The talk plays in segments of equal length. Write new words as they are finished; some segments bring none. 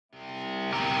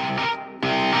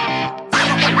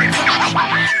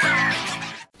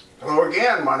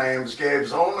again, my name is Gabe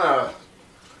Zolna.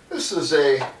 This is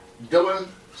a Dillon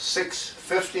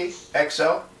 650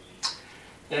 XL,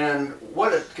 and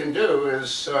what it can do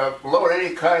is load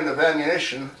any kind of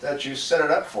ammunition that you set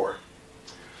it up for.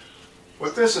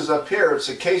 What this is up here, it's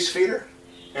a case feeder,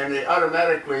 and it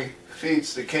automatically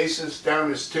feeds the cases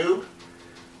down this tube,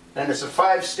 and it's a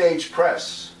 5-stage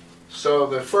press. So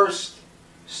the first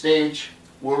stage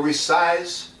will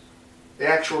resize the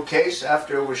actual case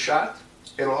after it was shot.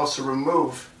 It'll also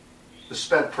remove the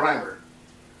spent primer.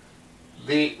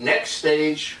 The next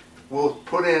stage will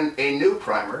put in a new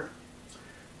primer.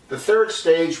 The third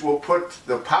stage will put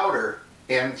the powder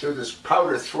in through this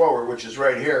powder thrower, which is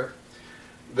right here.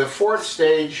 The fourth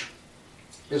stage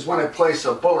is when I place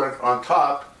a bullet on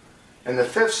top, and the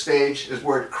fifth stage is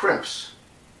where it crimps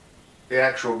the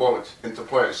actual bullet into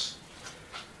place.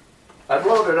 I've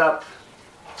loaded up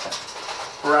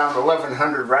around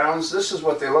 1,100 rounds. This is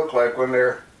what they look like when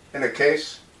they're in a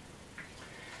case.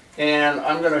 And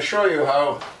I'm going to show you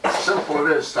how simple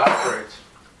it is to operate.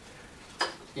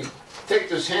 You take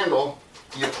this handle,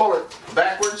 you pull it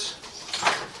backwards,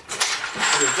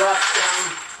 and it drops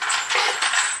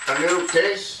down a new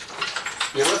case.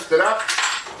 You lift it up.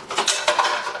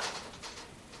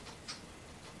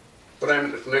 What I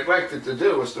neglected to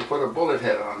do was to put a bullet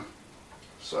head on.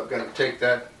 So I'm going to take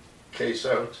that case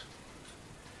out.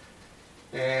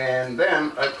 And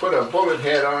then I put a bullet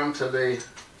head onto the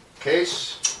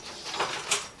case.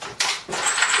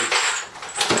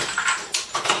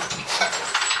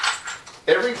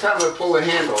 Every time I pull the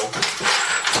handle,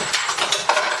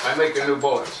 I make a new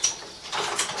bullet.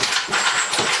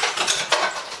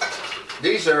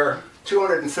 These are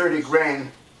 230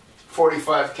 grain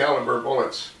 45 caliber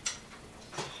bullets.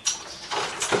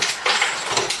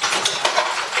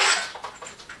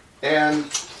 And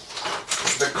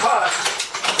the cost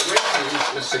to make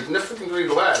these is significantly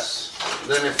less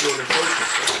than if you were to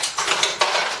purchase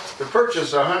them. To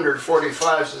purchase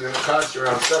 145s is going to cost you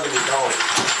around $70.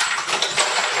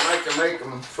 And I can make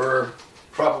them for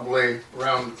probably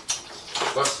around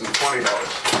less than $20.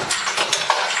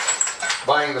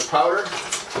 Buying the powder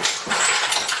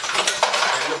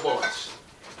and the bullets.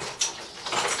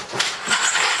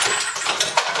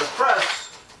 The press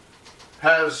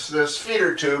has this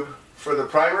feeder tube for the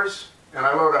primers, and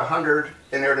I load 100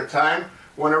 in there at a time.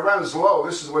 When it runs low,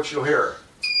 this is what you'll hear.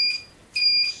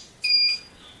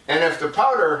 And if the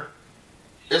powder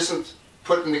isn't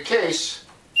put in the case,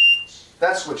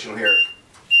 that's what you'll hear.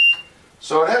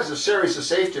 So it has a series of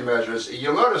safety measures.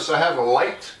 You'll notice I have a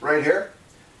light right here.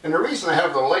 And the reason I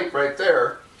have the light right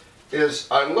there is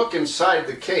I look inside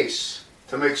the case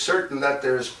to make certain that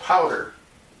there's powder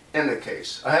in the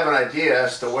case. I have an idea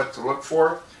as to what to look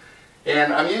for.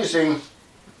 And I'm using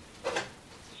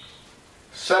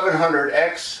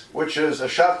 700X, which is a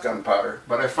shotgun powder,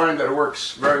 but I find that it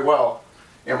works very well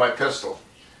in my pistol.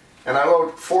 And I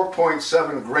load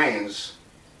 4.7 grains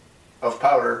of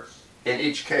powder in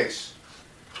each case.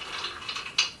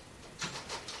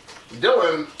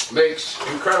 Dillon makes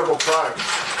incredible products.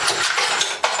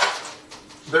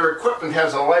 Their equipment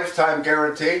has a lifetime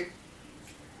guarantee,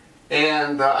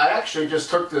 and I actually just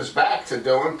took this back to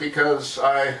Dillon because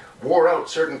I wore out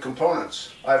certain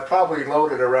components. I've probably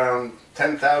loaded around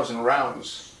 10,000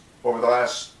 rounds over the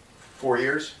last 4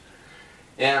 years,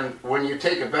 and when you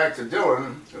take it back to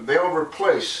Dillon, they'll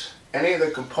replace any of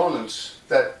the components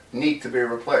that need to be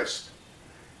replaced,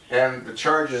 and the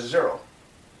charge is $0.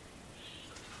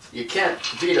 You can't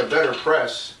beat a better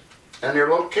press, and they're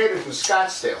located in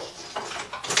Scottsdale,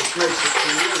 which makes it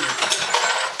convenient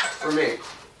for me.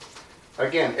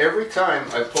 Again, every time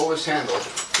I pull this handle,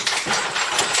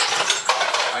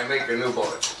 I make a new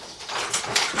bullet.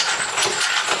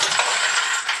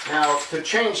 Now, to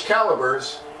change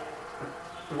calibers,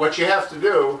 what you have to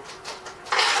do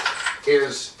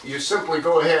is you simply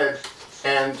go ahead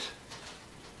and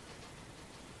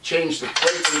change the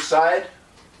plate inside,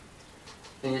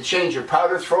 and you change your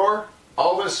powder thrower.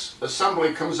 All this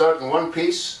assembly comes out in one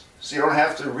piece, so you don't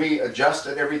have to readjust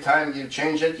it every time you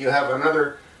change it. You have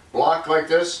another block like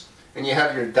this, and you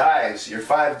have your dies, your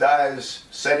 5 dies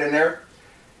set in there,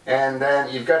 and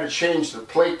then you've got to change the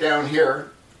plate down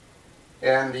here,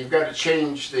 and you've got to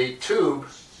change the tube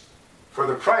for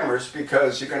the primers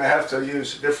because you're going to have to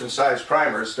use different size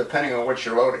primers depending on what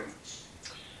you're loading.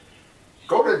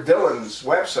 Go to Dillon's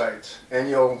website and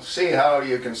you'll see how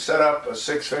you can set up a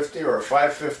 650 or a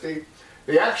 550.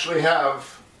 They actually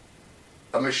have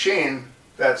a machine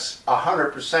that's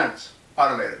 100%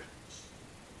 automated.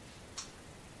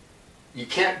 You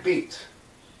can't beat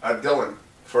a Dillon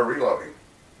for reloading.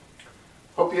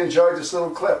 Hope you enjoyed this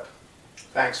little clip.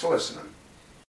 Thanks for listening.